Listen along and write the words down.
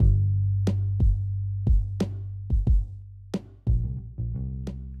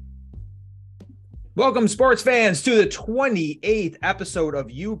Welcome, sports fans, to the 28th episode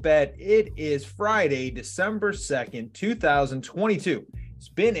of You Bet. It is Friday, December 2nd, 2022. It's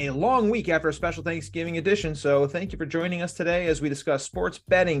been a long week after a special Thanksgiving edition, so thank you for joining us today as we discuss sports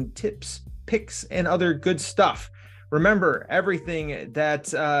betting, tips, picks, and other good stuff. Remember that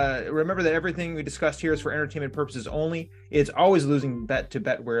everything we discussed here is for entertainment purposes only. It's always losing bet to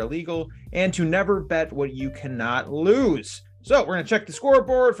bet where illegal, and to never bet what you cannot lose. So we're going to check the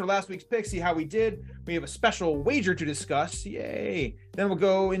scoreboard for last week's pick, see how we did. We have a special wager to discuss. Yay. Then we'll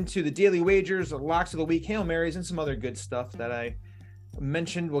go into the daily wagers, the locks of the week, Hail Marys, and some other good stuff that I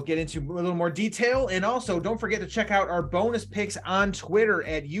mentioned. We'll get into a little more detail. And also, don't forget to check out our bonus picks on Twitter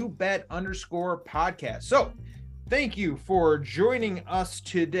at YouBet_podcast. So thank you for joining us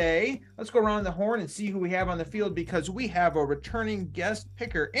today. Let's go around the horn and see who we have on the field, because we have a returning guest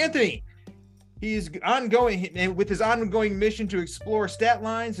picker, Anthony. He's ongoing with his ongoing mission to explore stat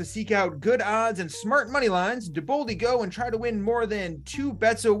lines, to seek out good odds and smart money lines, to boldly go and try to win more than 2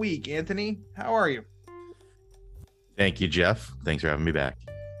 bets a week. Anthony, how are you? Thank you, Jeff. Thanks for having me back.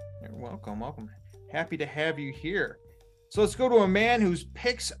 You're welcome. Happy to have you here. So let's go to a man whose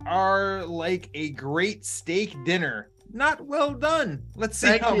picks are like a great steak dinner. Not well done. Let's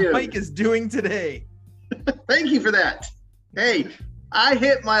see how Mike is doing today. Thank you for that. Hey, I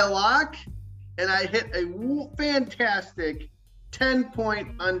hit my lock. And I hit a fantastic 10-point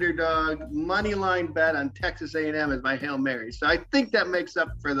underdog money line bet on Texas A&M as my Hail Mary. So I think that makes up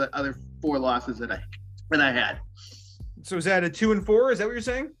for the other 4 losses that I had. So is that a 2-4? Is that what you're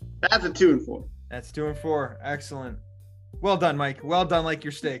saying? That's a 2-4. That's 2-4. Excellent. Well done, Mike. Well done, like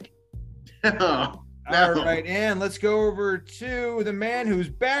your steak. All right, and let's go over to the man who's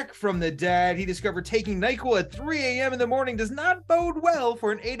back from the dead. He discovered taking NyQuil at 3 a.m. in the morning does not bode well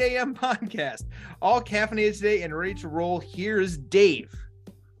for an 8 a.m. podcast. All caffeinated today and ready to roll. Here's Dave.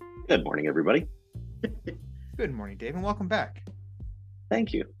 Good morning, everybody. Good morning, Dave, and welcome back.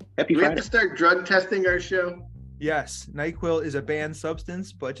 Thank you. Happy Friday. We have to start drug testing our show? Yes, NyQuil is a banned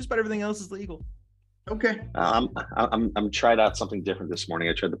substance, but just about everything else is legal. Okay. I'm tried out something different this morning.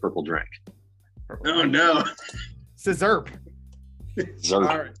 I tried the purple drink. Oh no. Zerp. All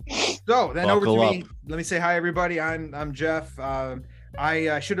right. So then over to me. Let me say hi, everybody. I'm Jeff.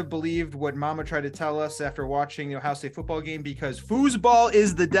 I should have believed what Mama tried to tell us after watching the Ohio State football game, because foosball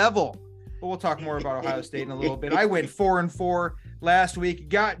is the devil. But we'll talk more about Ohio State in a little bit. I went 4-4 last week.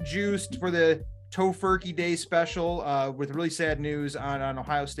 Got juiced for the Tofurkey Day special with really sad news on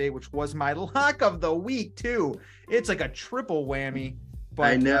Ohio State, which was my lock of the week too. It's like a triple whammy.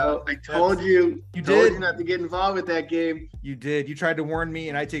 But, I know. I told you. You did not to get involved with that game. You did. You tried to warn me,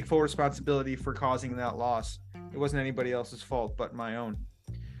 and I take full responsibility for causing that loss. It wasn't anybody else's fault but my own.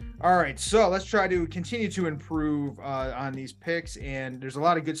 All right, so let's try to continue to improve on these picks, and there's a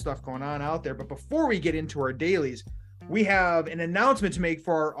lot of good stuff going on out there. But before we get into our dailies, we have an announcement to make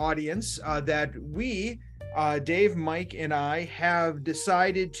for our audience that we, Dave, Mike, and I have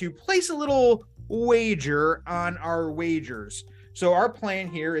decided to place a little wager on our wagers. So our plan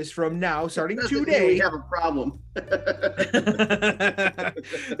here is from now, starting today. We have a problem.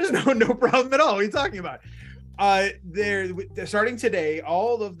 There's no problem at all. What are you talking about? They're starting today.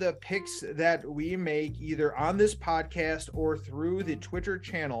 All of the picks that we make, either on this podcast or through the Twitter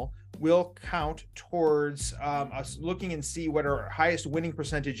channel, will count towards us looking and see what our highest winning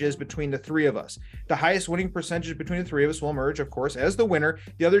percentage is between the 3 of us. The highest winning percentage between the 3 of us will emerge, of course, as the winner.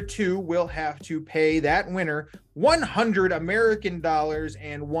 The other 2 will have to pay that winner $100 American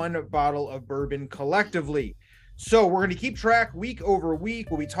and 1 bottle of bourbon collectively. So we're going to keep track week over week.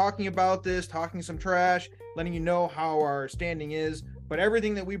 We'll be talking about this, talking some trash, letting you know how our standing is. But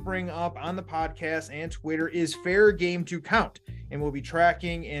everything that we bring up on the podcast and Twitter is fair game to count. And we'll be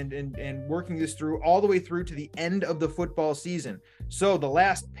tracking and working this through all the way through to the end of the football season. So the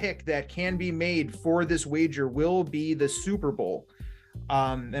last pick that can be made for this wager will be the Super Bowl.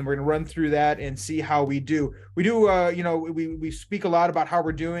 And we're going to run through that and see how we do. We speak a lot about how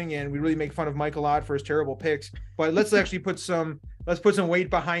we're doing, and we really make fun of Mike a lot for his terrible picks. But let's actually put some weight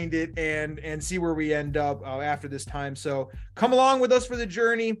behind it and see where we end up after this time. So come along with us for the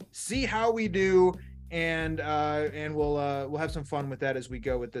journey, see how we do, and we'll have some fun with that as we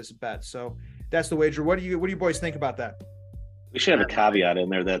go with this bet. So that's the wager. What do you boys think about that? We should have a caveat in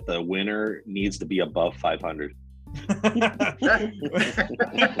there that the winner needs to be above 500. So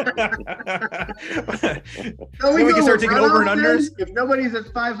we can start taking over and unders. If nobody's at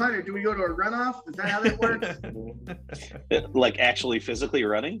 500, do we go to a runoff? Is that how that works? Like actually physically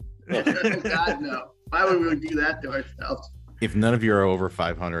running? Oh God, no. Why would we do that to ourselves? If none of you are over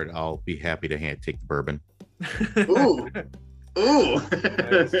 500, I'll be happy to take the bourbon. Ooh. Ooh.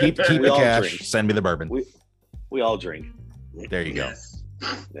 Keep We the all cash. drink. Send me the bourbon. We all drink. There you go. Yes.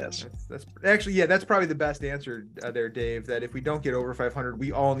 Yes. That's actually, yeah, that's probably the best answer there, Dave. That if we don't get over 500,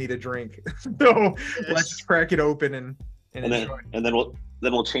 we all need a drink. So let's just crack it open and enjoy.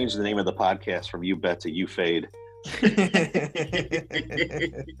 Then we'll change the name of the podcast from You Bet to You Fade.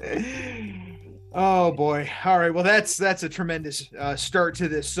 Oh boy. All right. Well, that's a tremendous start to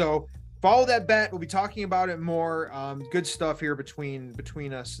this. So follow that bet. We'll be talking about it more. Good stuff here between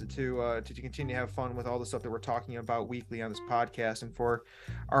us to continue to have fun with all the stuff that we're talking about weekly on this podcast, and for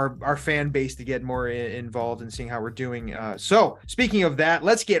our fan base to get more involved in seeing how we're doing. So speaking of that,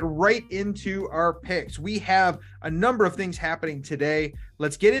 let's get right into our picks. We have a number of things happening today.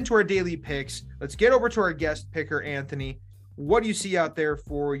 Let's get into our daily picks. Let's get over to our guest picker, Anthony. What do you see out there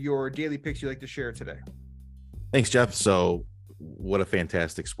for your daily picks you'd like to share today? Thanks, Jeff. So what a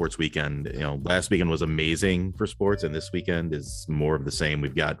fantastic sports weekend. Last weekend was amazing for sports, and this weekend is more of the same.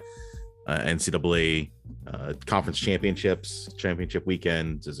 We've got NCAA conference championship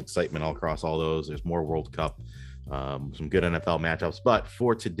weekend. There's excitement all across all those. There's more World Cup, some good NFL matchups. But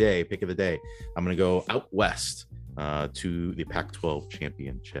for today, pick of the day, I'm going to go out west to the Pac-12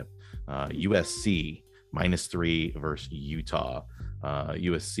 championship. USC -3 versus Utah.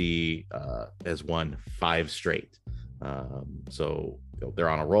 USC has won 5 straight. So they're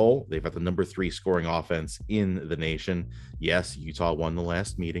on a roll. They've got the number 3 scoring offense in the nation. Yes, Utah won the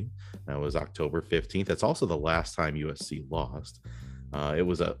last meeting. That was October 15th. That's also the last time USC lost. It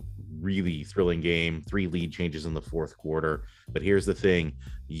was a really thrilling game. 3 lead changes in the fourth quarter. But here's the thing.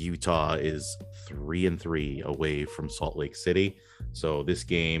 Utah is 3-3 away from Salt Lake City. So this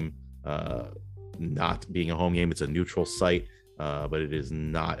game, not being a home game, it's a neutral site, but it is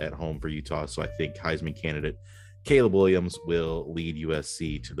not at home for Utah. So I think Heisman candidate Caleb Williams will lead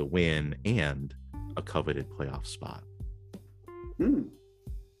USC to the win and a coveted playoff spot.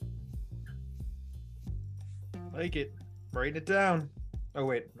 Like it. Write it down. Oh,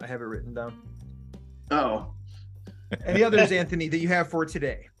 wait. I have it written down. Oh. Any others, Anthony, that you have for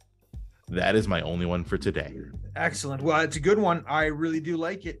today? That is my only one for today. Excellent. Well, it's a good one. I really do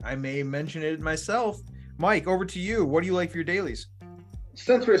like it. I may mention it myself. Mike, over to you. What do you like for your dailies?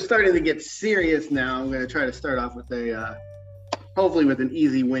 Since we're starting to get serious now, I'm going to try to start off with hopefully with an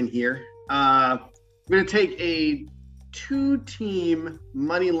easy win here. I'm going to take a 2-team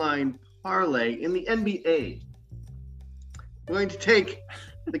money line parlay in the NBA. I'm going to take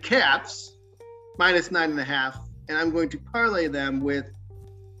the Caps -9.5, and I'm going to parlay them with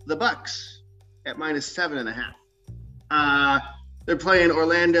the Bucks at -7.5. They're playing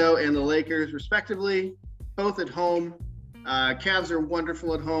Orlando and the Lakers respectively, both at home. Cavs are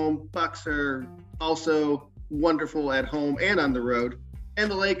wonderful at home. Bucks are also wonderful at home and on the road.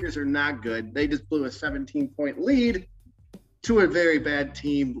 And the Lakers are not good. They just blew a 17-point lead to a very bad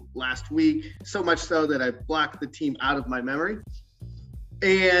team last week, so much so that I blocked the team out of my memory.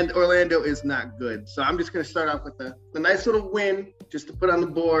 And Orlando is not good. So I'm just going to start off with a nice little win just to put on the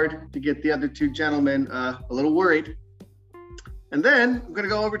board to get the other 2 gentlemen a little worried. And then I'm going to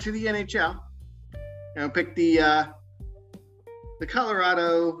go over to the NHL. And I'll pick the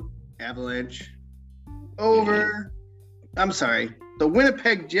Colorado Avalanche over, the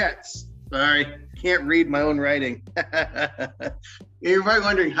Winnipeg Jets. Sorry, can't read my own writing. You're probably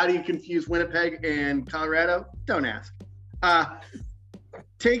wondering, how do you confuse Winnipeg and Colorado? Don't ask.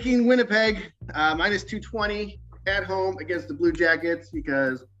 Taking Winnipeg -220 at home against the Blue Jackets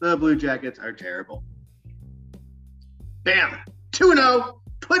because the Blue Jackets are terrible. Bam, 2-0,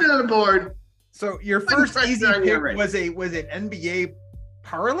 put it on the board. So your first easy pick was an NBA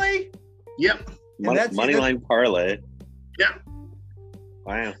parlay? Yep. Moneyline parlay. Yep.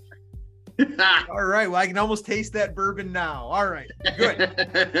 Wow. All right. Well, I can almost taste that bourbon now. All right.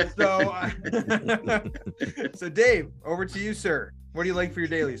 Good. So Dave, over to you, sir. What do you like for your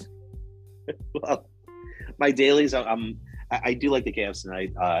dailies? Well, my dailies, I do like the Cavs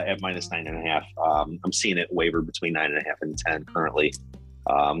tonight at -9.5. I'm seeing it waver between 9.5 and 10 currently.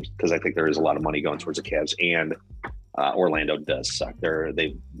 Because I think there is a lot of money going towards the Cavs, and Orlando does suck. They're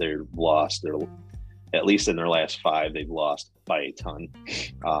lost. They're at least in their last 5, they've lost by a ton.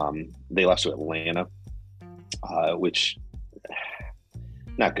 They lost to Atlanta, which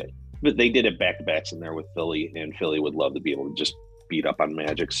not good. But they did it back-to-backs in there with Philly, and Philly would love to be able to just beat up on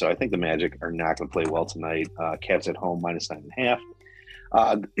Magic. So I think the Magic are not going to play well tonight. Cavs at home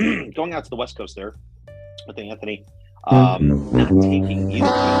 -9.5. Going out to the West Coast there with Anthony. Not taking either.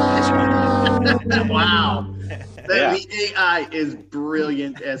 Wow. The AI is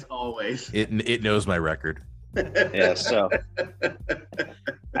brilliant as always. It knows my record. Yeah, so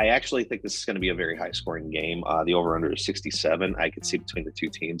I actually think this is going to be a very high scoring game. The over under is 67. I could see between the two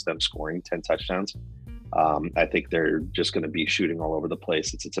teams them scoring 10 touchdowns. I think they're just going to be shooting all over the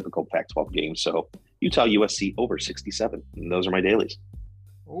place. It's a typical Pac-12 game. So Utah USC over 67. And those are my dailies.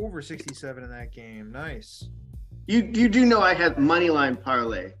 Over 67 in that game. Nice. You do know I had money line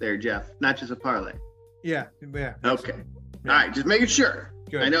parlay there, Jeff, not just a parlay. Yeah. Okay. Yeah. All right, just making sure.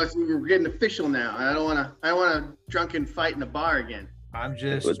 Good. I know we're getting official now. I don't want a drunken fight in a bar again. I'm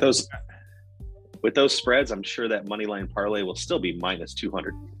just with those spreads. I'm sure that money line parlay will still be minus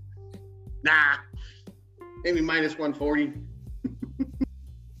 200. Nah, maybe minus 140.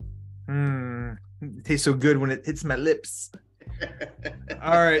 It tastes so good when it hits my lips.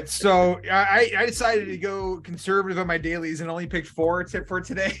 All right, so I decided to go conservative on my dailies and only picked 4 for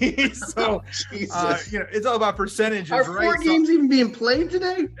today. So it's all about percentages. Are 4 games even being played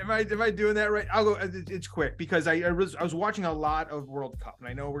today? Am I doing that right? I'll go. It's quick because I was watching a lot of World Cup, and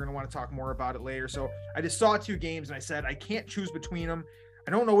I know we're gonna want to talk more about it later. So I just saw 2 games, and I said I can't choose between them. I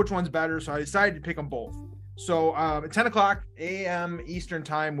don't know which one's better, so I decided to pick them both. So at 10 o'clock a.m. Eastern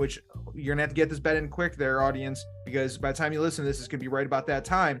time, which you're gonna have to get this bet in quick there, audience, because by the time you listen to this, it's gonna be right about that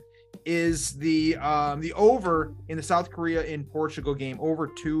time, is the over in the South Korea in Portugal game, over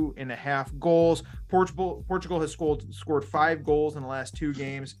 2.5 goals. Portugal has scored 5 goals in the last 2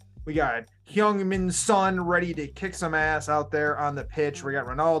 games. We got Heung-min Son ready to kick some ass out there on the pitch. We got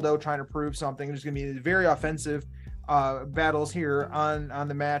Ronaldo trying to prove something. There's gonna be very offensive battles here on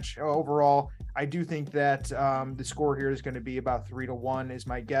the match overall. I do think that the score here is going to be about 3-1 is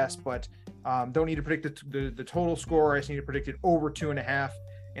my guess, but don't need to predict the total score. I just need to predict it over 2.5,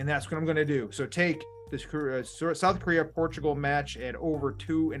 and that's what I'm going to do. So take this South Korea Portugal match at over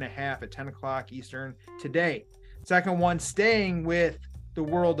 2.5 at 10 o'clock Eastern today. Second one, staying with the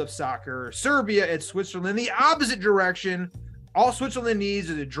world of soccer, Serbia at Switzerland, the opposite direction. All Switzerland needs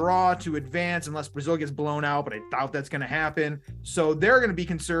is a draw to advance unless Brazil gets blown out, but I doubt that's going to happen. So they're going to be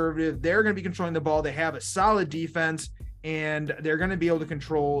conservative. They're going to be controlling the ball. They have a solid defense, and they're going to be able to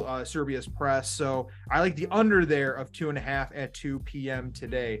control Serbia's press. So I like the under there of 2.5 at 2 p.m.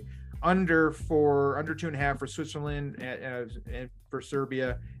 today. Under 2.5 for Switzerland and for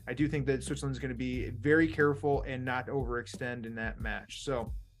Serbia. I do think that Switzerland's going to be very careful and not overextend in that match.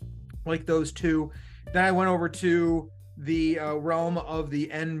 So like those two. Then I went over to the realm of the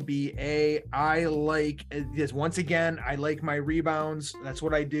NBA. I like this once again. I like my rebounds. That's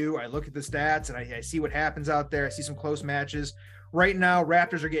what I do. I look at the stats and I see what happens out there. I see some close matches. Right now,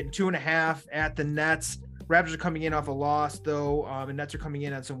 Raptors are getting 2.5 at the Nets. Raptors are coming in off a loss though, and Nets are coming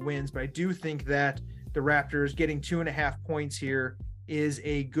in on some wins. But I do think that the Raptors getting 2.5 points here is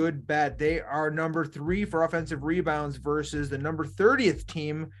a good bet. They are number 3 for offensive rebounds versus the number 30th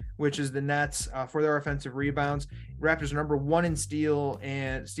team, which is the Nets, for their offensive rebounds. Raptors are number 1 in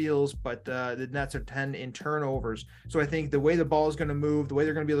steals, but the Nets are 10 in turnovers. So I think the way the ball is going to move, the way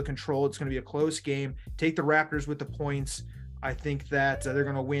they're going to be able to control, it's going to be a close game. Take the Raptors with the points. I think that they're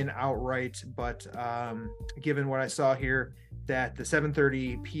going to win outright. But given what I saw here, that the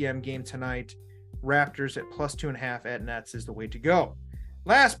 7:30 p.m. game tonight, Raptors at plus 2.5 at Nets is the way to go.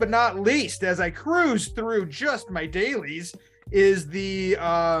 Last but not least, as I cruise through just my dailies, is the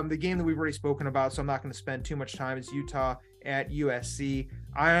game that we've already spoken about, so I'm not going to spend too much time. It's Utah at USC.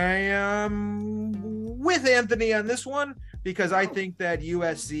 I am with Anthony on this one because I think that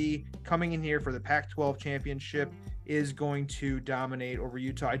USC coming in here for the Pac-12 championship is going to dominate over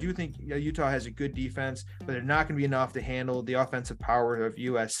Utah. I do think Utah has a good defense, but they're not going to be enough to handle the offensive power of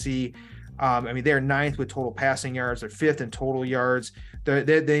USC. They're 9th with total passing yards. They're 5th in total yards.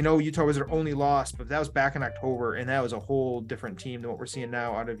 They know Utah was their only loss, but that was back in October, and that was a whole different team than what we're seeing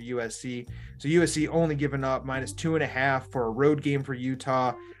now out of USC. So USC only giving up minus 2.5 for a road game for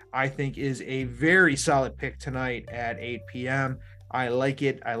Utah, I think is a very solid pick tonight at 8 p.m. I like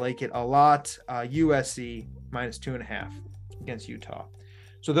it. I like it a lot. USC minus 2.5 against Utah.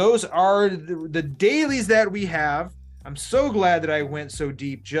 So those are the dailies that we have. I'm so glad that I went so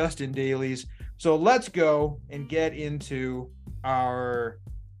deep just in dailies. So let's go and get into our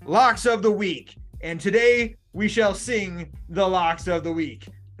locks of the week. And today we shall sing the locks of the week.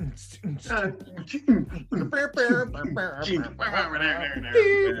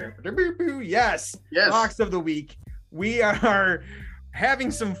 Yes. Locks of the week. We are having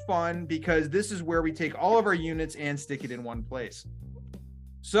some fun because this is where we take all of our units and stick it in one place.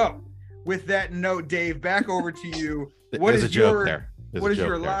 So with that note, Dave, back over to you. What is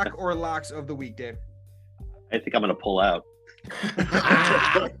your lock or locks of the week, Dave? I think I'm going to pull out.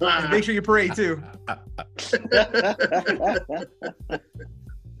 Make sure you pray too.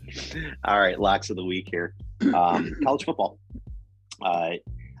 All right, locks of the week here. College football.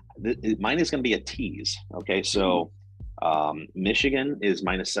 Mine is going to be a tease. Okay, so Michigan is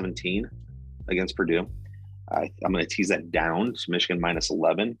minus 17 against Purdue. I'm going to tease that down to Michigan minus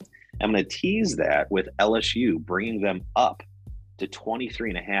 11. I'm going to tease that with LSU bringing them up to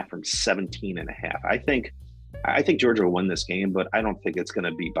 23.5 from 17.5. I think Georgia will win this game, but I don't think it's going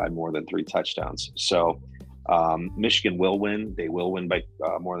to be by more than 3 touchdowns. So Michigan will win. They will win by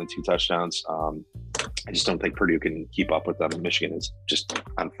more than 2 touchdowns. I just don't think Purdue can keep up with them. Michigan is just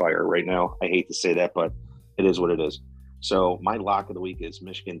on fire right now. I hate to say that, but it is what it is. So my lock of the week is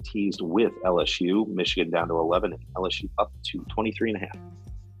Michigan teased with LSU. Michigan down to 11 and LSU up to 23.5.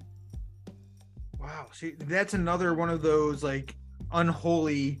 Wow. See, that's another one of those like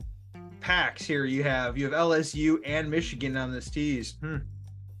unholy packs here. You have LSU and Michigan on this tease.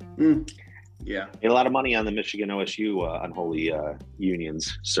 Yeah. Made a lot of money on the Michigan OSU unholy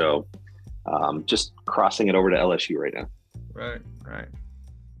unions. So just crossing it over to LSU right now. Right.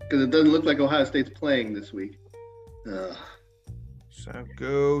 Because it doesn't look like Ohio State's playing this week. So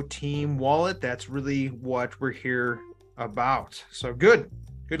go Team Wallet. That's really what we're here about. So good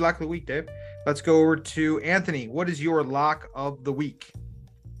lock of the week, Dave. Let's go over to Anthony. What is your lock of the week?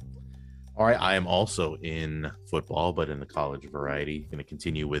 All right, I am also in football, but in the college variety. Going to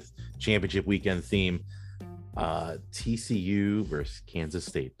continue with championship weekend theme. TCU versus Kansas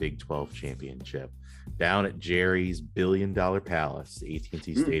State Big 12 championship down at Jerry's $1 billion palace, the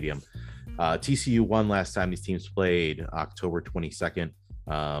AT&T Stadium. TCU won last time these teams played, October 22nd,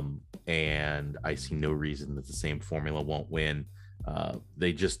 and I see no reason that the same formula won't win.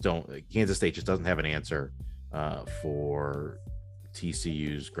 They just don't. Kansas State just doesn't have an answer for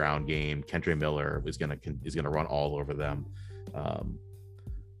TCU's ground game. Kendre Miller is gonna run all over them,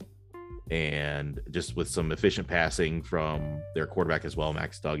 and just with some efficient passing from their quarterback as well,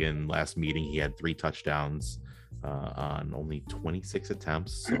 Max Duggan. Last meeting, he had 3 touchdowns on only 26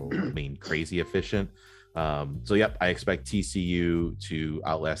 attempts. So I mean, crazy efficient. So yep, I expect TCU to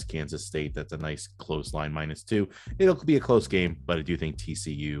outlast Kansas State. That's a nice close line, -2. It'll be a close game, but I do think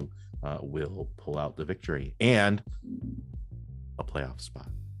TCU will pull out the victory and a playoff spot.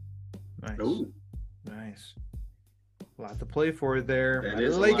 Nice. Ooh. Nice. A lot to play for there. That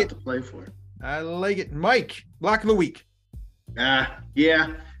is like a lot it. to play for. I like it. Mike, lock of the week.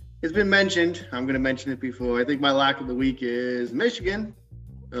 Yeah. It's been mentioned. I'm going to mention it before. I think my lock of the week is Michigan,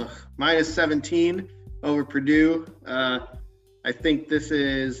 -17 over Purdue. I think this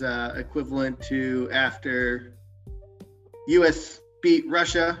is equivalent to after U.S. beat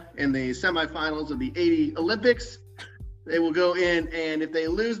Russia in the semifinals of the '80 Olympics. They will go in, and if they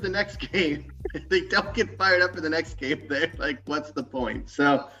lose the next game, if they don't get fired up for the next game, they're like, what's the point?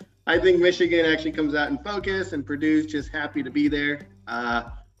 So I think Michigan actually comes out in focus, and Purdue's just happy to be there.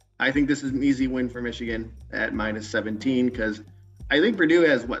 I think this is an easy win for Michigan at -17 because I think Purdue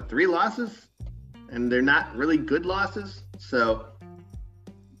has, 3 losses? And they're not really good losses. So,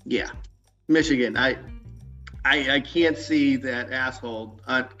 yeah, Michigan. I can't see that asshole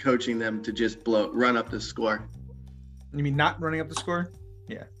coaching them to just run up the score. You mean not running up the score?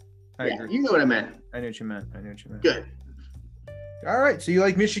 Yeah. I agree. You know what I meant. I know what you meant. Good. All right. So you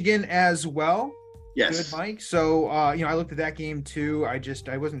like Michigan as well? Yes. Good, Mike. So, I looked at that game too.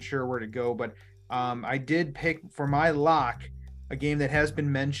 I wasn't sure where to go, but I did pick for my lock a game that has been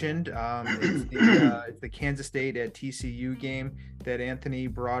mentioned. It's the Kansas State at TCU game that Anthony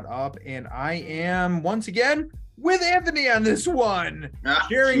brought up. And I am, once again, with Anthony on this one.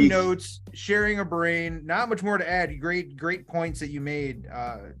 Sharing notes, sharing a brain. Not much more to add. Great points that you made,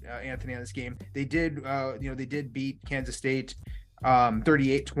 Anthony, on this game. They did, they did beat Kansas State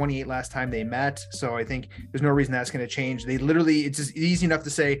 38-28 last time they met. So I think there's no reason that's going to change. It's just easy enough to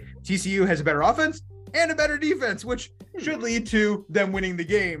say TCU has a better offense and a better defense, which should lead to them winning the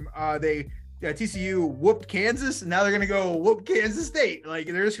game. TCU whooped Kansas, and now they're going to go whoop Kansas State. Like,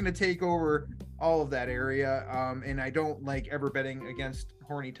 they're just going to take over all of that area. And I don't like ever betting against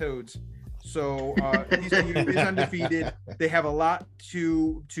horny toads. So TCU is undefeated. They have a lot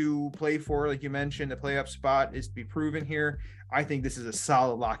to play for. Like you mentioned, the playoff spot is to be proven here. I think this is a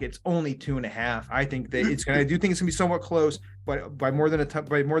solid lock. It's only 2.5. I think that I do think it's gonna be somewhat close, but by more than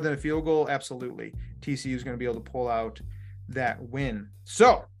a field goal, absolutely, TCU is gonna be able to pull out that win.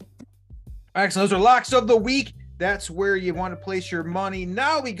 So, excellent. Those are locks of the week. That's where you want to place your money.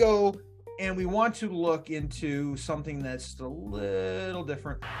 Now we go and we want to look into something that's a little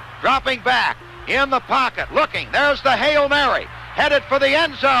different. Dropping back in the pocket, looking. There's the Hail Mary, headed for the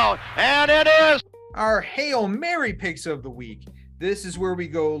end zone, and it is our Hail Mary picks of the week. This is where we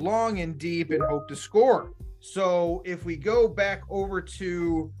go long and deep and hope to score. So if we go back over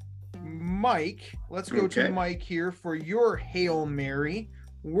to Mike, let's go to Mike here for your Hail Mary.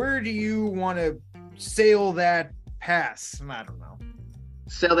 where do you want to sail that pass? I don't know.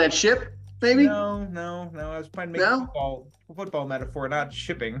 Sail that ship, maybe? No. I was trying to make a football metaphor, not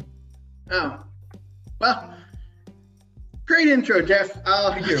shipping. Oh, well, great intro, Jeff.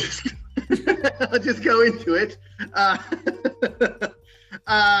 I'll just go into it. I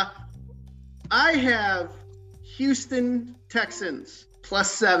have Houston Texans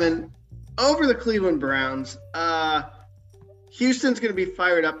 +7 over the Cleveland Browns. Houston's going to be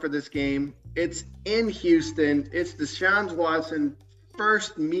fired up for this game. It's in Houston. It's Deshaun Watson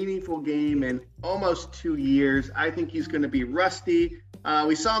first meaningful game in almost 2 years. I think he's going to be rusty.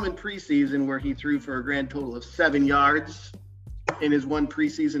 We saw him in preseason where he threw for a grand total of 7 yards in his one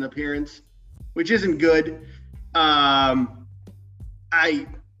preseason appearance, which isn't good. I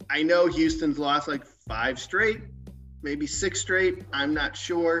know Houston's lost like 5 straight, maybe 6 straight. I'm not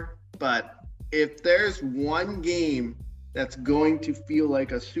sure. But if there's one game that's going to feel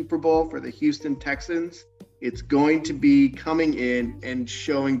like a Super Bowl for the Houston Texans, it's going to be coming in and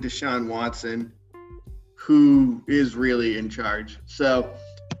showing Deshaun Watson who is really in charge. So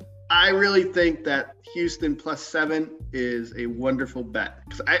I really think that Houston +7 is a wonderful bet.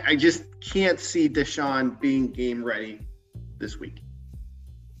 I just can't see Deshaun being game ready this week.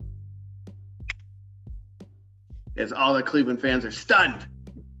 As all the Cleveland fans are stunned.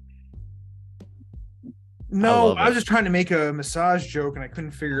 No, I was just trying to make a massage joke and I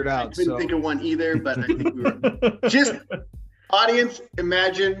couldn't figure it out. I couldn't think of one either, but I think we were just audience.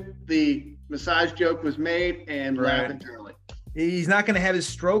 Imagine the massage joke was made and laugh internally. He's not going to have his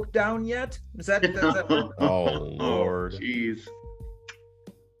stroke down yet. Is that? Oh Lord. Jeez.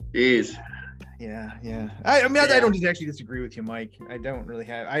 Yeah. I don't actually disagree with you, Mike. I don't really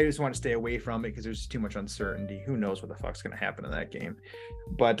have. I just want to stay away from it because there's too much uncertainty. Who knows what the fuck's going to happen in that game?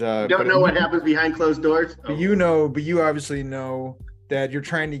 But don't know what happens behind closed doors. But you obviously know that you're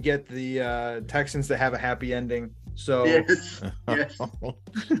trying to get the Texans to have a happy ending. So yes.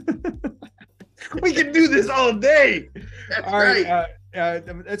 We can do this all day. That's all right.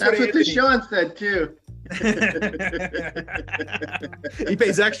 That's what Deshaun said too. He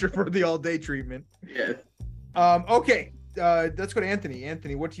pays extra for the all-day treatment. Yes. Okay. Let's go to Anthony.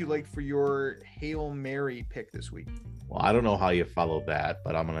 Anthony, what do you like for your Hail Mary pick this week? Well, I don't know how you follow that,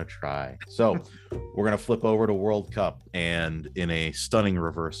 but I'm going to try. So we're going to flip over to World Cup, and in a stunning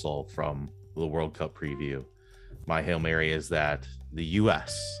reversal from the World Cup preview, my Hail Mary is that the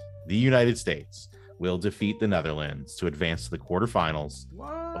United States, will defeat the Netherlands to advance to the quarterfinals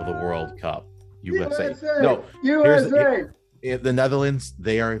of the World Cup. USA. No, USA. The Netherlands,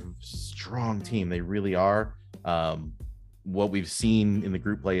 they are a strong team. They really are. What we've seen in the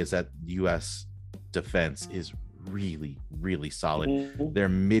group play is that U.S. defense is really, really solid. Mm-hmm. Their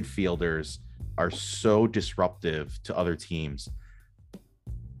midfielders are so disruptive to other teams.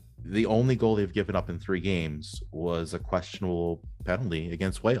 The only goal they've given up in 3 games was a questionable penalty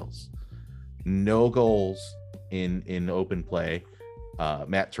against Wales. No goals in open play.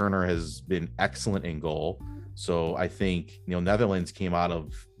 Matt Turner has been excellent in goal. So I think, Netherlands came out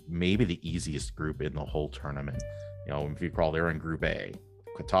of maybe the easiest group in the whole tournament. If you recall, they're in Group A.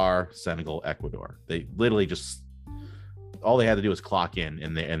 Qatar, Senegal, Ecuador. They literally just, all they had to do was clock in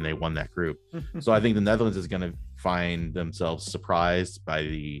and they won that group. So I think the Netherlands is going to find themselves surprised by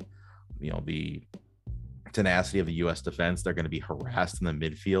the tenacity of the U.S. defense. They're going to be harassed in the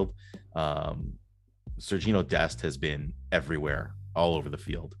midfield. Sergino Dest has been everywhere, all over the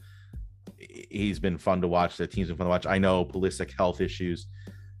field. He's been fun to watch. The team's been fun to watch. I know Pulisic health issues.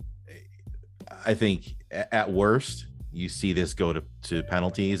 I think at worst, you see this go to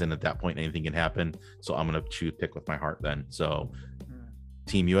penalties, and at that point, anything can happen. So I'm going to pick with my heart then. So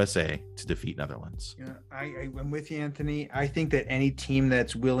Team USA to defeat Netherlands. Yeah, I'm with you, Anthony. I think that any team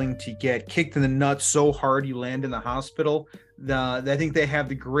that's willing to get kicked in the nuts so hard you land in the hospital, I think they have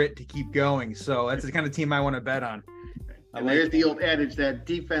the grit to keep going. So that's the kind of team I want to bet on. And there's the old adage that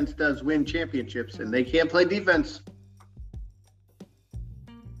defense does win championships, and they can't play defense.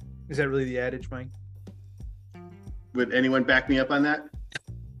 Is that really the adage, Mike? Would anyone back me up on that?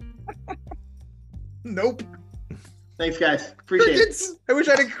 Nope. Thanks, guys. Appreciate it. I wish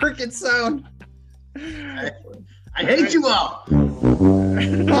I had a cricket sound. I hate you all.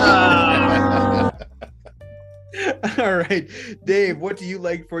 All right. Dave, what do you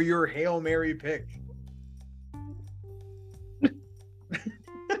like for your Hail Mary pick?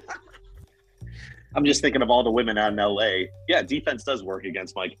 I'm just thinking of all the women out in LA. Yeah, defense does work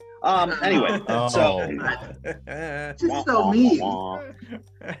against Mike. Anyway, so just so mean.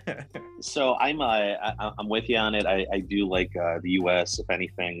 So I'm with you on it. I do like the U.S. If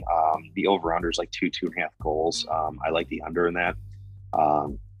anything, the over/under is like 2.5 goals. I like the under in that. I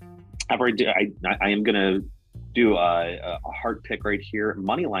am going to do a hard pick right here.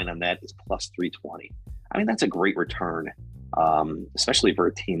 Money line on that is plus 320. I mean, that's a great return, especially for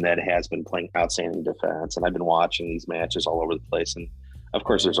a team that has been playing outstanding defense. And I've been watching these matches all over the place. And of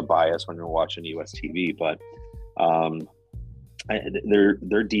course, there's a bias when you're watching US TV, but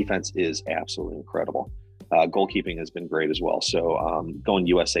their defense is absolutely incredible. Goalkeeping has been great as well. So going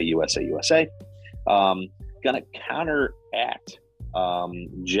USA. Gonna counteract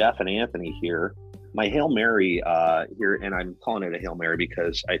Jeff and Anthony here. My Hail Mary here, and I'm calling it a Hail Mary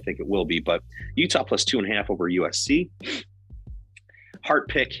because I think it will be, but Utah plus 2.5 over USC. Heart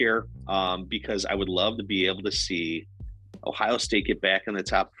pick here because I would love to be able to see Ohio State get back in the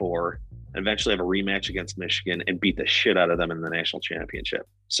top 4, and eventually have a rematch against Michigan and beat the shit out of them in the national championship.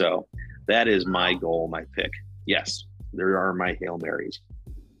 So that is my goal, my pick. Yes, there are my Hail Marys.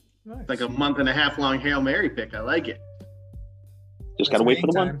 Nice. It's like a month and a half long Hail Mary pick. I like it. Just got to wait for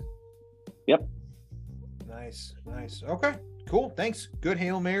the one. Yep. Nice. Okay, cool. Thanks. Good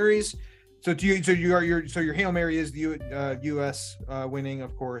Hail Marys. So your Hail Mary is the U.S. Winning,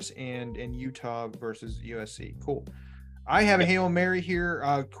 of course, and Utah versus USC. Cool. I have a Hail Mary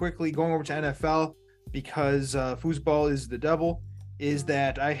here. Quickly going over to NFL because foosball is the devil. Is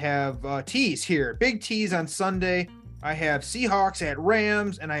that I have teas here. Big teas on Sunday. I have Seahawks at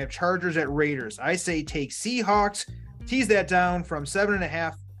Rams and I have Chargers at Raiders. I say take Seahawks, tease that down from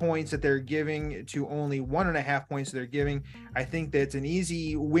 7.5 points that they're giving to only 1.5 points they're giving. I think that's an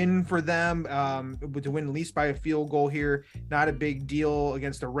easy win for them to win at least by a field goal here. Not a big deal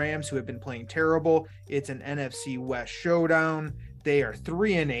against the Rams, who have been playing terrible. It's an NFC West showdown. They are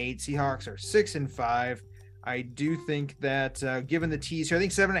 3-8. Seahawks are 6-5. I do think that given the tease here, I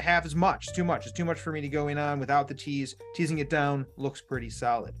think 7.5 is much. Too much. It's too much for me to go in on without the tease. Teasing it down looks pretty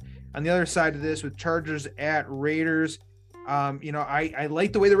solid. On the other side of this, with Chargers at Raiders, I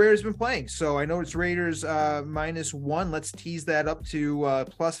like the way the Raiders have been playing. So I know it's Raiders -1. Let's tease that up to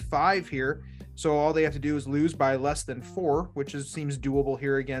 +5 here. So all they have to do is lose by less than 4, which seems doable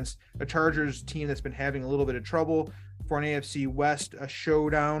here against a Chargers team that's been having a little bit of trouble for an AFC West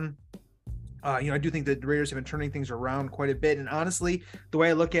showdown. I do think that the Raiders have been turning things around quite a bit. And honestly, the way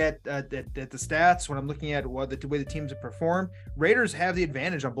I look at the stats, when I'm looking at the way the teams have performed, Raiders have the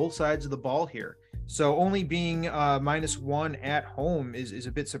advantage on both sides of the ball here. So only being -1 at home is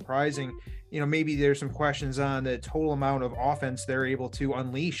a bit surprising. Maybe there's some questions on the total amount of offense they're able to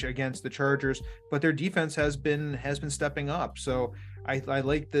unleash against the Chargers, but their defense has been stepping up. So I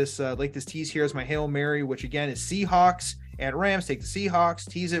like this tease here as my Hail Mary, which again is Seahawks at Rams. Take the Seahawks,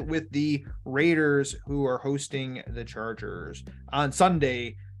 tease it with the Raiders, who are hosting the Chargers on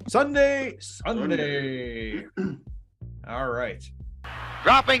Sunday. All right.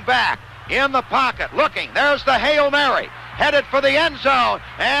 Dropping back in the pocket, looking. There's the Hail Mary, headed for the end zone,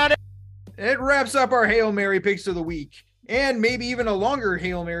 and it wraps up our Hail Mary picks of the week. And maybe even a longer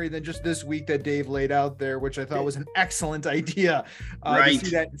Hail Mary than just this week that Dave laid out there, which I thought was an excellent idea. Right.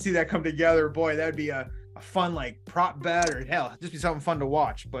 To see that come together, boy, that'd be a fun prop bet, or hell, just be something fun to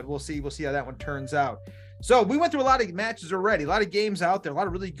watch. But we'll see how that one turns out. So we went through a lot of matches already, a lot of games out there, a lot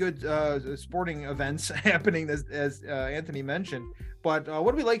of really good sporting events happening, as Anthony mentioned. But what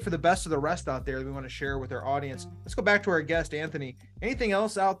do we like for the best of the rest out there that we want to share with our audience? Let's go back to our guest, Anthony. Anything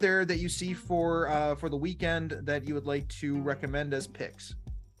else out there that you see for the weekend that you would like to recommend as picks?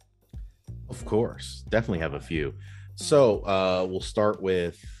 Of course, definitely have a few. So we'll start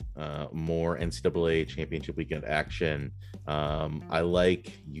with more NCAA championship weekend action. I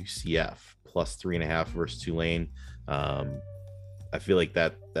like UCF plus 3.5 versus Tulane. I feel like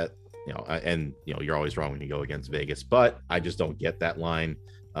that you're always wrong when you go against Vegas, but I just don't get that line.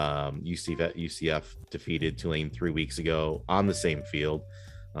 UCF defeated Tulane 3 weeks ago on the same field.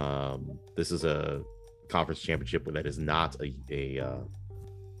 This is a conference championship that is not a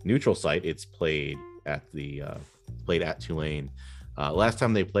neutral site. It's played at Tulane. Last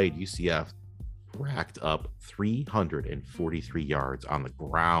time they played, UCF racked up 343 yards on the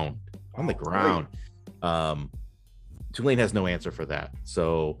ground. Tulane has no answer for that.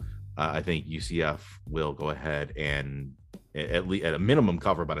 So I think UCF will go ahead and at a minimum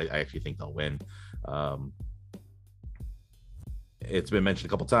cover, but I actually think they'll win. It's been mentioned a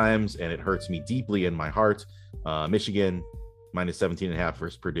couple times, and it hurts me deeply in my heart. Michigan minus 17.5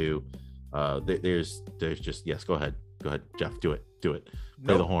 versus Purdue. There's just, yes, go ahead, Jeff, do it.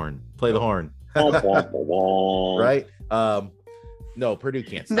 Play the horn. Right? No, Purdue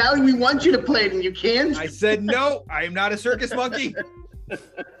can't stop. Now we want you to play it and you can. I said no. I am not a circus monkey. I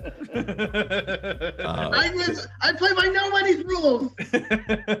play by nobody's rules.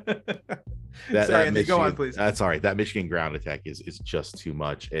 Sorry, Andy, go on, please. That's all right. That Michigan ground attack is just too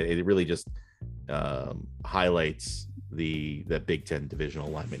much. It really just highlights the Big Ten divisional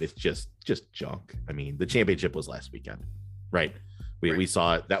alignment. It's just junk. I mean, the championship was last weekend, right? We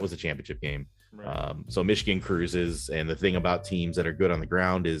saw it. That was a championship game. Right. So Michigan cruises, and the thing about teams that are good on the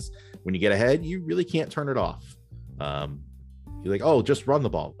ground is when you get ahead, you really can't turn it off. You're like, oh, just run the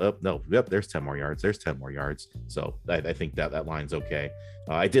ball. Oh, no, yep, there's 10 more yards. There's 10 more yards. So I think that line's okay.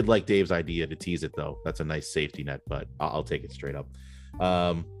 I did like Dave's idea to tease it, though. That's a nice safety net, but I'll take it straight up.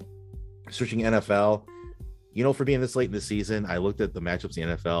 Switching NFL, for being this late in the season, I looked at the matchups in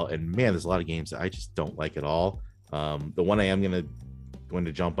the NFL, and man, there's a lot of games that I just don't like at all. The one I am going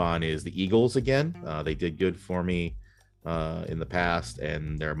to jump on is the Eagles again. They did good for me in the past,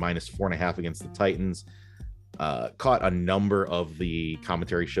 and they're -4.5 against the Titans. Caught a number of the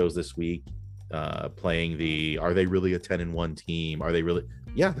commentary shows this week playing are they really a 10-1 team? Are they really?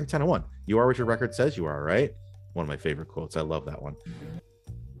 Yeah, they're 10-1. You are what your record says you are, right? One of my favorite quotes. I love that one.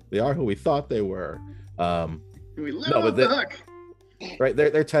 They are who we thought they were. We live off the hook. Right,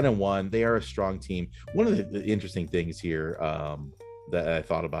 they're 10-1. They are a strong team. One of the interesting things here that I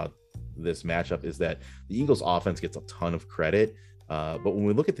thought about this matchup is that the Eagles offense gets a ton of credit, but when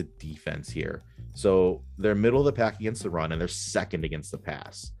we look at the defense here, so they're middle of the pack against the run and they're second against the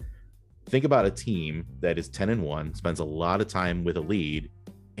pass. Think about a team that is 10-1, spends a lot of time with a lead,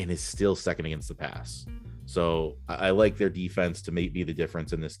 and is still second against the pass. So I like their defense to be the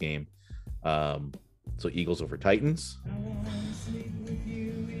difference in this game. So Eagles over Titans.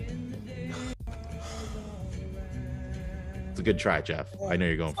 It's a good try, Jeff. I know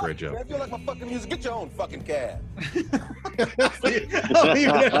you're going for a joke. If you like my fucking music, get your own fucking cab.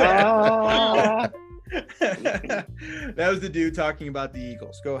 That was the dude talking about the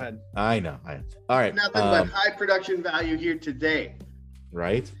Eagles. Go ahead. I know. All right. Nothing but high production value here today.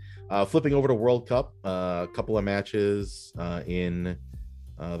 Right. Flipping over to World Cup, a couple of matches in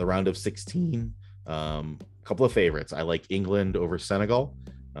the round of 16. A couple of favorites. I like England over Senegal.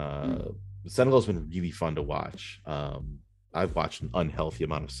 Senegal's been really fun to watch. I've watched an unhealthy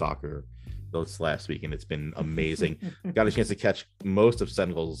amount of soccer this last week, and it's been amazing. Got a chance to catch most of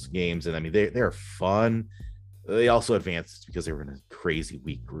Senegal's games, and I mean they're fun. They also advanced because they were in a crazy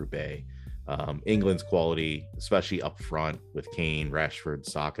weak Group A. England's quality, especially up front with Kane, Rashford,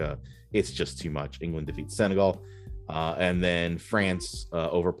 Saka, it's just too much. England defeats Senegal, and then France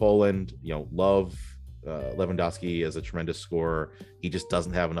over Poland. Love Lewandowski as a tremendous scorer. He just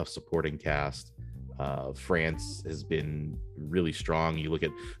doesn't have enough supporting cast. France has been really strong. You look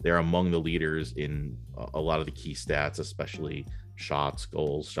at, they're among the leaders in a lot of the key stats, especially shots,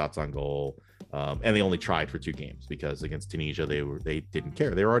 goals, shots on goal. And they only tried for 2 games because against Tunisia, they didn't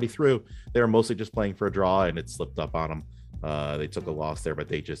care. They were already through. They were mostly just playing for a draw, and it slipped up on them. They took a loss there, but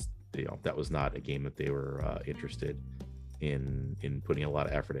they just, that was not a game that they were interested in putting a lot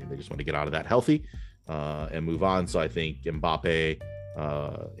of effort in. They just want to get out of that healthy and move on. So I think Mbappe,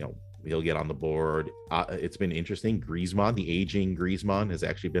 he'll get on the board. It's been interesting. Griezmann, the aging Griezmann, has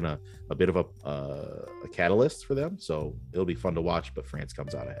actually been a bit of a catalyst for them. So it'll be fun to watch, but France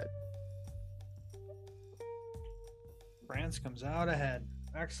comes out ahead. France comes out ahead.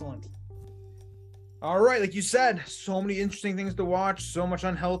 Excellent. All right, like you said, so many interesting things to watch, so much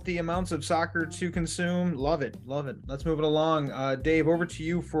unhealthy amounts of soccer to consume. Love it. Let's move it along. Dave, over to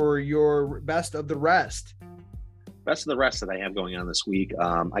you for your best of the rest. Best of the rest that I have going on this week.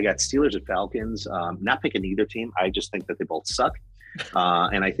 I got Steelers and Falcons. Not picking either team. I just think that they both suck.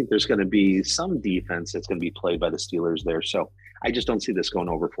 And I think there's going to be some defense that's going to be played by the Steelers there. So I just don't see this going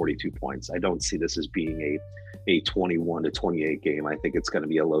over 42 points. I don't see this as being a 21-28 game. I think it's going to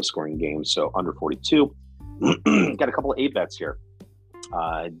be a low scoring game. So under 42. Got a couple of 8 bets here.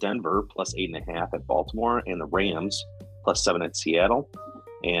 Denver plus 8.5 at Baltimore, and the Rams plus 7 at Seattle.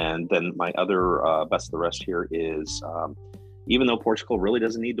 And then my other best of the rest here is even though Portugal really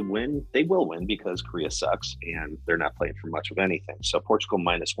doesn't need to win, they will win because Korea sucks and they're not playing for much of anything. So Portugal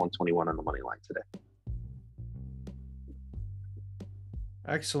minus 121 on the money line today.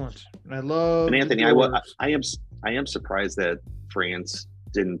 Excellent. And I love. And Anthony, I am surprised that France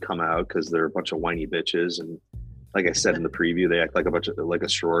didn't come out because they're a bunch of whiny bitches. And like I said in the preview, they act like a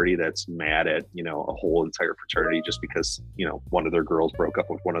sorority that's mad at, a whole entire fraternity just because, one of their girls broke up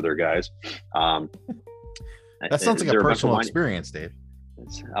with one of their guys. That sounds like a personal experience, Dave.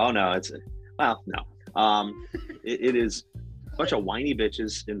 No. It is a bunch of whiny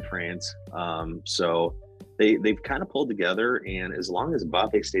bitches in France. So they've kind of pulled together, and as long as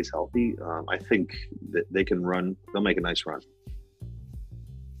Mbappe stays healthy, I think that they can run. They'll make a nice run.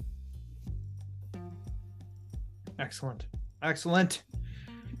 Excellent.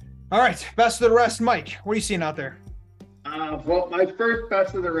 All right, best of the rest, Mike. What are you seeing out there? Well, my first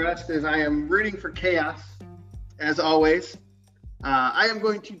best of the rest is I am rooting for chaos, as always. I am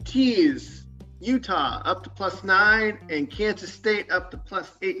going to tease Utah up to +9 and Kansas State up to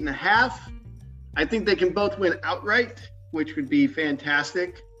 +8.5. I think they can both win outright, which would be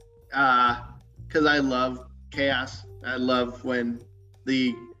fantastic because I love chaos. I love when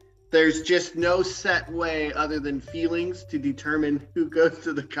there's just no set way other than feelings to determine who goes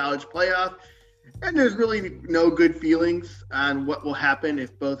to the college playoff. And there's really no good feelings on what will happen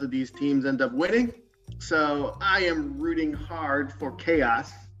if both of these teams end up winning. So I am rooting hard for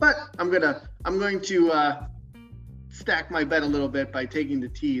chaos, but I'm going to stack my bet a little bit by taking the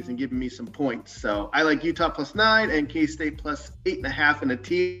tees and giving me some points. So I like Utah +9 and K-State +8.5 in a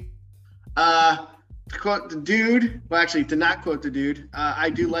tee. To quote the dude, well, actually, to not quote the dude, I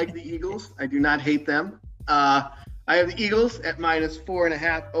do like the Eagles. I do not hate them. I have the Eagles at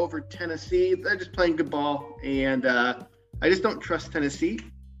 -4.5 over Tennessee. They're just playing good ball, and I just don't trust Tennessee.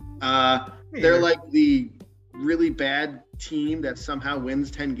 They're like the really bad team that somehow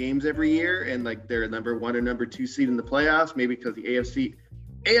wins 10 games every year, and like they're number 1 or number 2 seed in the playoffs. Maybe because the AFC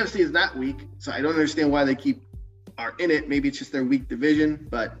is not weak, so I don't understand why they are in it. Maybe it's just their weak division,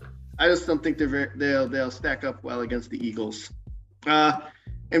 but I just don't think they'll stack up well against the Eagles.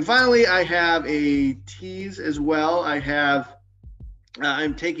 And finally, I have a tease as well.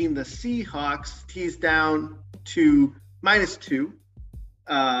 I'm taking the Seahawks tease down to -2.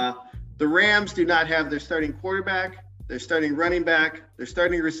 The Rams do not have their starting quarterback, their starting running back, their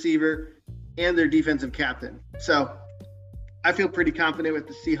starting receiver, and their defensive captain. So I feel pretty confident with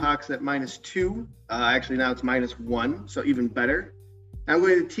the Seahawks at -2. Actually, now it's -1, so even better. I'm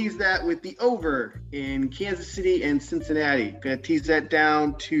going to tease that with the over in Kansas City and Cincinnati. Going to tease that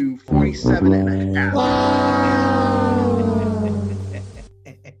down to 47.5.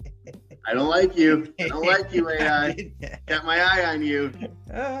 I don't like you. I don't like you, AI. Got my eye on you.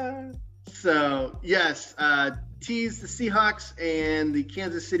 So, yes, tease the Seahawks and the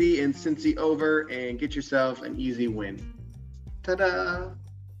Kansas City and Cincy over and get yourself an easy win. Ta-da!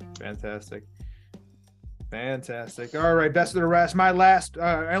 Fantastic. All right, best of the rest. My last,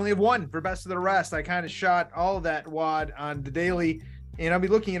 I only have one for best of the rest. I kind of shot all of that wad on the daily, and I'll be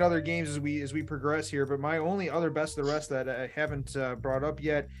looking at other games as we progress here. But my only other best of the rest that I haven't brought up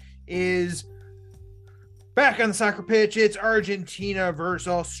yet is back on the soccer pitch. It's Argentina versus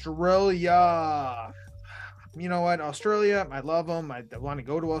Australia. You know what? Australia, I love them. I want to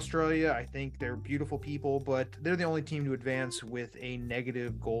go to Australia. I think they're beautiful people, but they're the only team to advance with a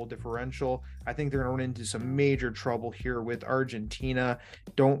negative goal differential. I think they're going to run into some major trouble here with Argentina.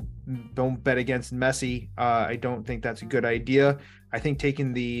 Don't bet against Messi. I don't think that's a good idea. I think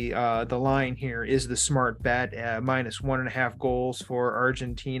taking the line here is the smart bet at -1.5 goals for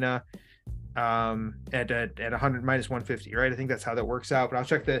Argentina. At 100 -150, right? I think that's how that works out, but I'll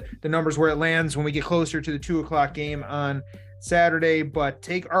check the numbers where it lands when we get closer to the 2:00 game on Saturday. But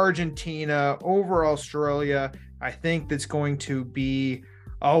take Argentina over Australia. I think that's going to be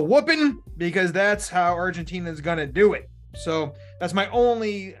a whooping because that's how Argentina is going to do it. So that's my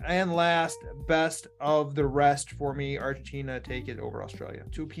only and last best of the rest for me. Argentina take it over Australia.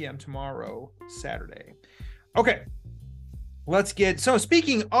 2 p.m. tomorrow, Saturday. Okay. Let's get, so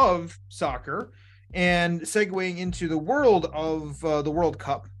speaking of soccer and segueing into the world of the World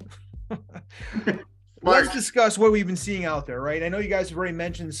Cup, let's discuss what we've been seeing out there, right? I know you guys have already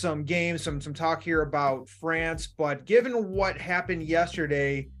mentioned some games, some talk here about France, but given what happened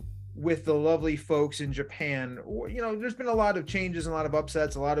yesterday with the lovely folks in Japan, you know, there's been a lot of changes, a lot of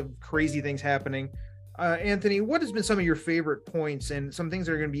upsets, a lot of crazy things happening. Anthony, what has been some of your favorite points and some things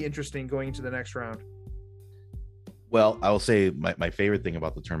that are going to be interesting going into the next round? Well, I will say my favorite thing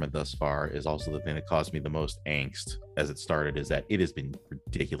about the tournament thus far is also the thing that caused me the most angst as it started is that it has been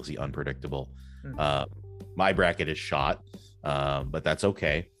ridiculously unpredictable. My bracket is shot, but that's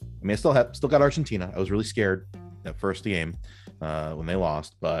okay. I mean, I still got Argentina. I was really scared that first game when they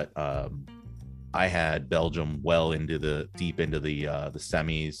lost, but I had Belgium deep into the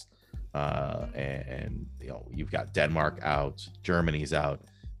semis, and you know, you've got Denmark out, Germany's out.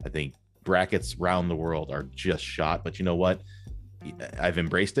 I think brackets around the world are just shot, but you know what? I've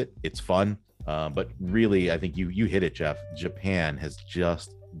embraced it. It's fun. But really, I think you hit it, Jeff. Japan has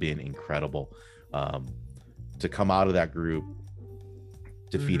just been incredible. To come out of that group,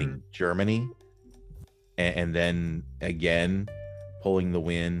 defeating Germany, and then again pulling the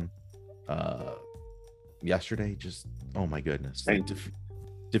win yesterday. Just, oh my goodness.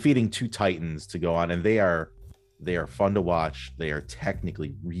 Defeating two Titans to go on, and they are fun to watch. They are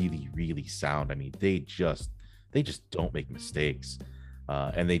technically really, really sound. I mean, they just don't make mistakes.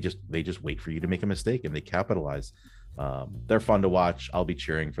 and they just wait for you to make a mistake and they capitalize. They're fun to watch. I'll be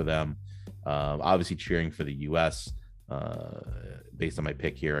cheering for them. Obviously cheering for the U.S. Based on my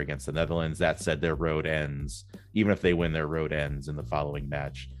pick here against the Netherlands. That said, their road ends. Even if they win, their road ends in the following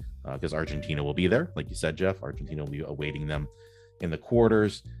match because Argentina will be there. Like you said, Jeff, Argentina will be awaiting them in the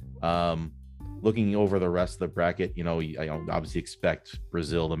quarters. Looking over the rest of the bracket, I obviously expect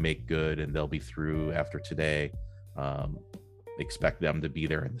Brazil to make good and they'll be through after today. Expect them to be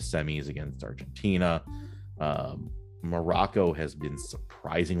there in the semis against Argentina. Morocco has been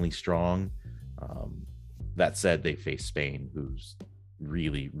surprisingly strong. That said, they face Spain, who's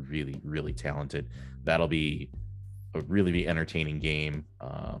really, really, really talented. That'll be a really entertaining game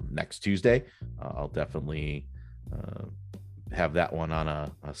next Tuesday. I'll definitely have that one on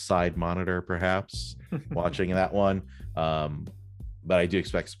a side monitor, perhaps, watching that one. But I do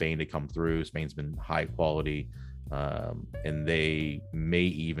expect Spain to come through. Spain's been high quality, and they may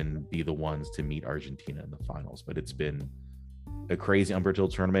even be the ones to meet Argentina in the finals. But it's been a crazy unpredictable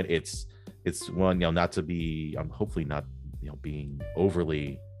tournament. It's one, not to be, I'm hopefully not, being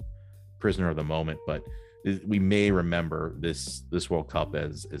overly prisoner of the moment, but we may remember this World Cup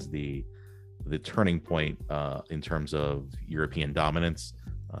as the turning point in terms of European dominance.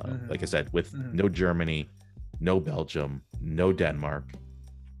 Like I said, with no Germany, no Belgium, no Denmark.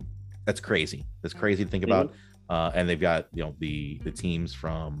 That's crazy. That's crazy to think about. And they've got the teams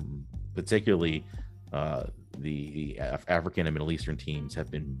from particularly the African and Middle Eastern teams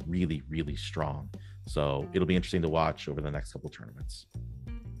have been really, really strong. So it'll be interesting to watch over the next couple tournaments.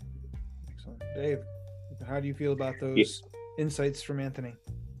 Excellent. Dave, how do you feel about those insights from Anthony?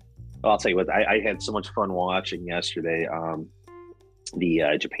 Well, I'll tell you what, I had so much fun watching yesterday.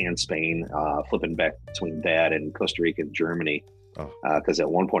 The Japan-Spain, flipping back between that and Costa Rica and Germany. Because at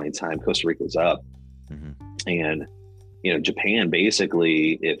one point in time, Costa Rica was up. And, Japan,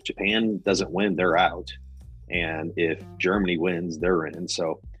 basically, if Japan doesn't win, they're out. And if Germany wins, they're in.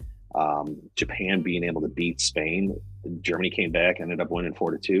 So Japan being able to beat Spain, Germany came back, ended up winning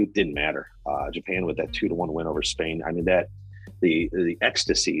 4-2. Didn't matter. Japan with that 2-1 win over Spain. I mean, that the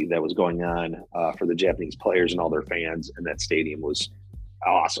ecstasy that was going on for the Japanese players and all their fans in that stadium was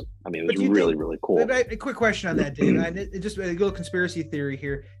awesome. I mean, it was really, really cool. A quick question on that, Dave. Just a little conspiracy theory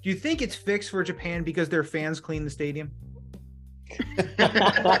here. Do you think it's fixed for Japan because their fans clean the stadium?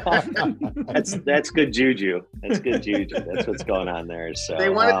 That's good juju. That's good juju. That's what's going on there. So they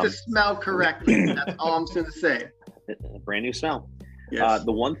want it to smell correctly. That's all I'm going to say. Brand new smell. Yes.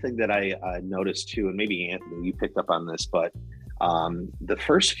 The one thing that I noticed too, and maybe Anthony, you picked up on this, but the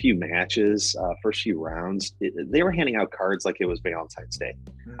first few matches, first few rounds, they were handing out cards like it was Valentine's Day.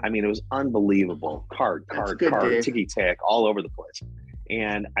 I mean, it was unbelievable. Card, ticky-tack, all over the place.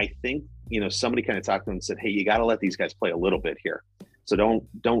 And I think, somebody kind of talked to them and said, hey, you got to let these guys play a little bit here. So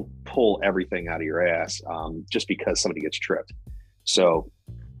don't pull everything out of your ass just because somebody gets tripped. So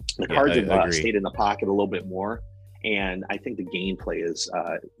the cards have stayed in the pocket a little bit more. And I think the gameplay has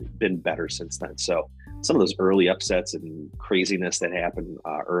been better since then. So some of those early upsets and craziness that happened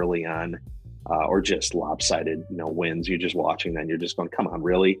early on, or just lopsided, wins, you're just watching that and you're just going, come on,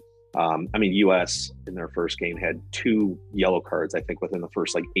 really? I mean, U.S. in their first game had 2 yellow cards, I think, within the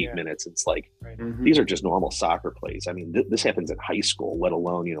first 8 minutes. It's like, these are just normal soccer plays. I mean, this happens in high school, let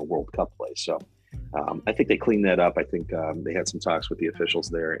alone, World Cup plays. So I think they cleaned that up. I think they had some talks with the officials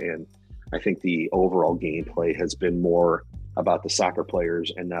there. And I think the overall gameplay has been more about the soccer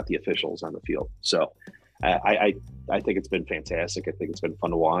players and not the officials on the field. So I think it's been fantastic. I think it's been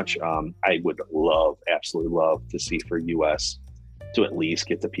fun to watch. I would absolutely love to see for U.S. to at least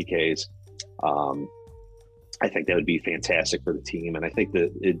get the PKs. I think that would be fantastic for the team. And I think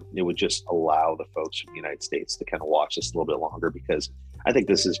that it would just allow the folks from the United States to kind of watch this a little bit longer, because I think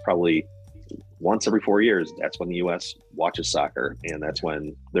this is probably once every 4 years. That's when the U.S. watches soccer, and that's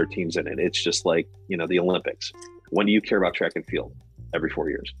when their team's in it. It's just like, the Olympics. When do you care about track and field? Every 4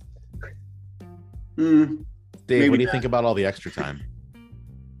 years. Dave, what do you think about all the extra time?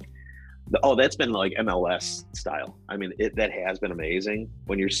 That's been like MLS style. I mean, that has been amazing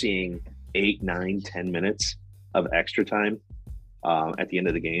when you're seeing 8, 9, 10 minutes of extra time at the end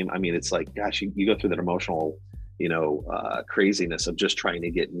of the game. I mean, it's like, gosh, you go through that emotional, craziness of just trying to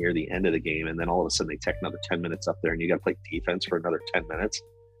get near the end of the game. And then all of a sudden they take another 10 minutes up there and you got to play defense for another 10 minutes.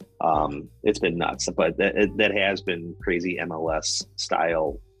 It's been nuts, but that has been crazy MLS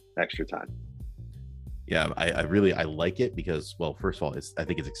style extra time. Yeah, I like it because, well, first of all, I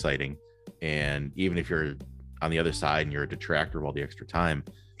think it's exciting. And even if you're on the other side and you're a detractor of all the extra time,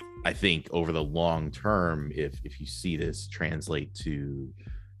 I think over the long term, if you see this translate to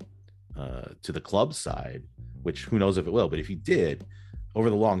the club side, which who knows if it will, but if you did, over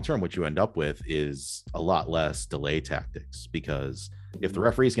the long term, what you end up with is a lot less delay tactics, because if the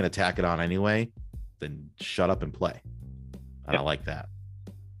referee's going to tack it on anyway, then shut up and play. And I like that.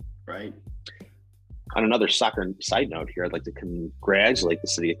 Right. On another soccer side note here, I'd like to congratulate the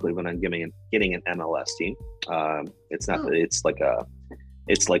city of Cleveland on getting an MLS team. It's not that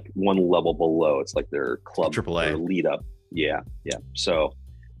it's like one level below. It's like their club, AAA. their lead up. Yeah. So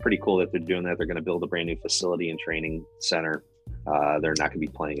pretty cool that they're doing that. They're going to build a brand new facility and training center. They're not going to be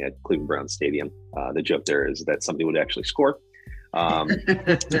playing at Cleveland Browns Stadium. The joke there is that somebody would actually score.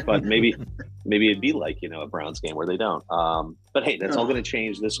 But maybe it'd be like, a Browns game where they don't. But hey, that's all going to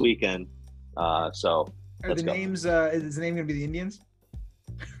change this weekend. So are the names? Is the name going to be the Indians?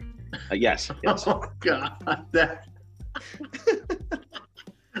 Yes. Oh God!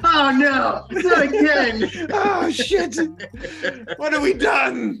 Oh no! Not again! Oh shit! What have we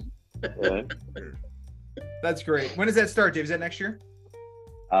done? That's great. When does that start, Dave? Is that next year?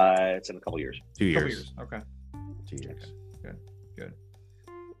 It's in a couple years. 2 years. Couple years. Okay. 2 years. Good.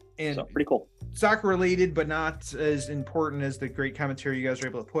 And So pretty cool. Soccer related, but not as important as the great commentary you guys were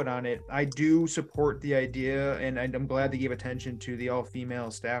able to put on it. I do support the idea, and I'm glad they gave attention to the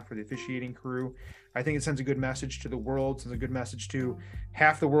all-female staff for the officiating crew. I think it sends a good message to the world, sends a good message to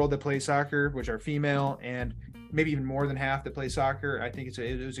half the world that plays soccer, which are female, and maybe even more than half that play soccer. I think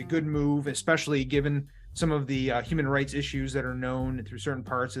it was a good move, especially given some of the human rights issues that are known through certain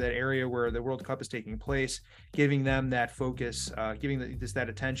parts of that area where the World Cup is taking place. Giving them that focus, giving that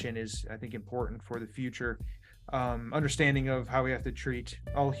attention is, I think, important for the future understanding of how we have to treat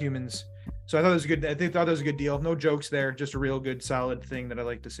all humans. So I thought it was good. I thought that was a good deal. No jokes there, just a real good, solid thing that I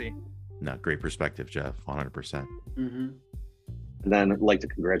like to see. No, great perspective, Jeff. 100%. Mm-hmm. And then I'd like to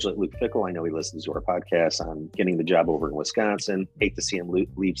congratulate Luke Fickle. I know he listens to our podcast on getting the job over in Wisconsin. Hate to see him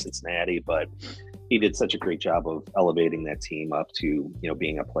leave Cincinnati, but he did such a great job of elevating that team up to,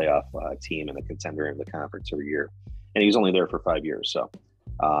 being a playoff team and a contender in the conference every year. And he was only there for 5 years. So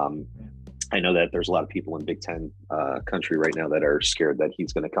I know that there's a lot of people in Big Ten country right now that are scared that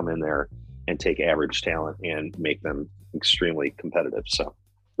he's going to come in there and take average talent and make them extremely competitive. So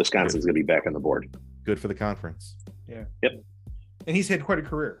Wisconsin's going to be back on the board. Good for the conference. Yeah. Yep. And he's had quite a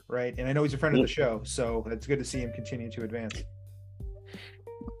career, right? And I know he's a friend of the show, so it's good to see him continue to advance.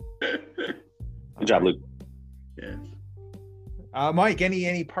 Good job, Luke. Yeah. Mike,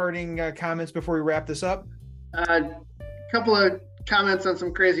 any parting comments before we wrap this up? A couple of comments on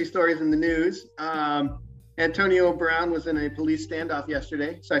some crazy stories in the news. Antonio Brown was in a police standoff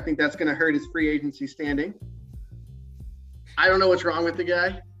yesterday, so I think that's going to hurt his free agency standing. I don't know what's wrong with the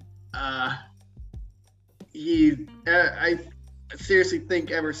guy. I seriously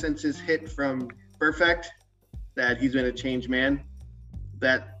think ever since his hit from Perfect that he's been a changed man.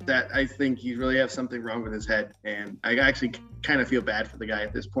 That I think he really has something wrong with his head, and I actually kind of feel bad for the guy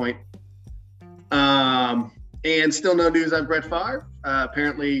at this point. And still no news on Brett Favre.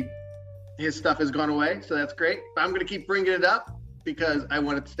 Apparently his stuff has gone away, so that's great. But I'm going to keep bringing it up because I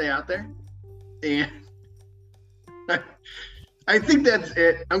want it to stay out there. And I think that's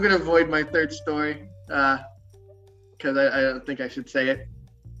it. I'm going to avoid my third story because I don't think I should say it.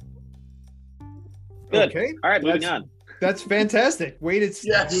 Good. Okay. All right, moving on. That's fantastic. Wait, it's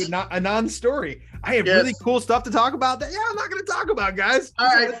not a non-story. I have really cool stuff to talk about that. Yeah, I'm not going to talk about, guys. All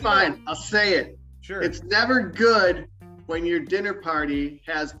right, fine. I'll say it. Sure. It's never good when your dinner party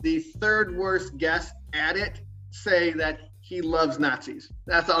has the third worst guest at it say that he loves Nazis.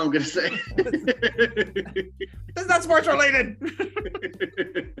 That's all I'm going to say. That's not sports related.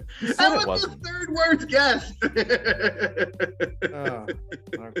 That was the third worst guest.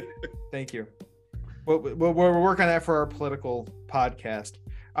 Okay. Thank you. We'll work on that for our political podcast.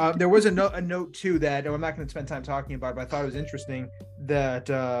 There was a note too that I'm not going to spend time talking about, but I thought it was interesting that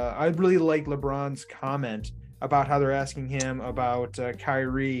I really like LeBron's comment about how they're asking him about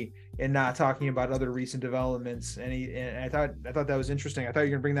Kyrie and not talking about other recent developments. And I thought that was interesting. I thought you were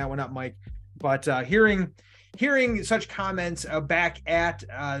going to bring that one up, Mike. But hearing such comments back at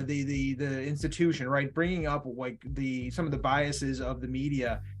the institution, right, bringing up like some of the biases of the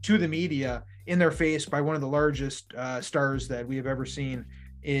media to the media in their face by one of the largest stars that we have ever seen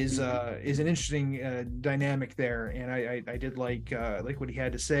is an interesting dynamic there. And I did like what he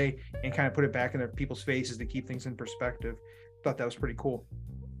had to say and kind of put it back in their people's faces to keep things in perspective. Thought that was pretty cool.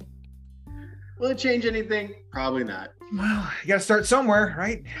 Will it change anything? Probably not. Well, you got to start somewhere,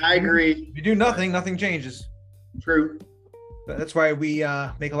 right? I agree. If you do nothing changes. True. That's why we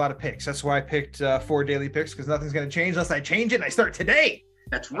make a lot of picks. That's why I picked 4 daily picks, because nothing's going to change unless I change it. And I start today.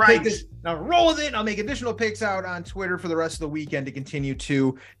 That's right. Now roll with it. And I'll make additional picks out on Twitter for the rest of the weekend to continue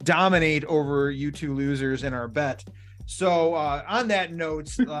to dominate over you two losers in our bet. So on that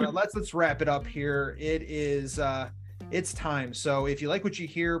note, let's wrap it up here. It is it's time. So if you like what you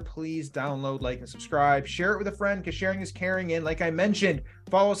hear, please download, like, and subscribe. Share it with a friend, because sharing is caring. And like I mentioned,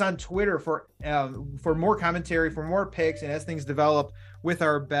 follow us on Twitter for more commentary, for more picks, and as things develop with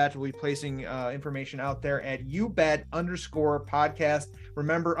our bet, we'll be placing information out there at ubet_podcast.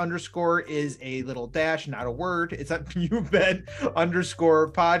 Remember, underscore is a little dash, not a word. It's at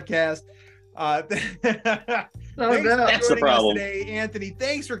ubet_podcast. That's the problem today, Anthony.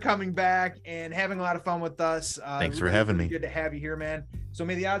 Thanks for coming back and having a lot of fun with us. Thanks for having me. Good to have you here, man. So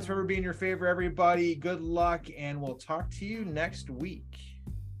may the odds forever be in your favor, everybody. Good luck, and we'll talk to you next week.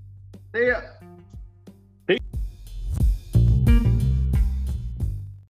 See ya.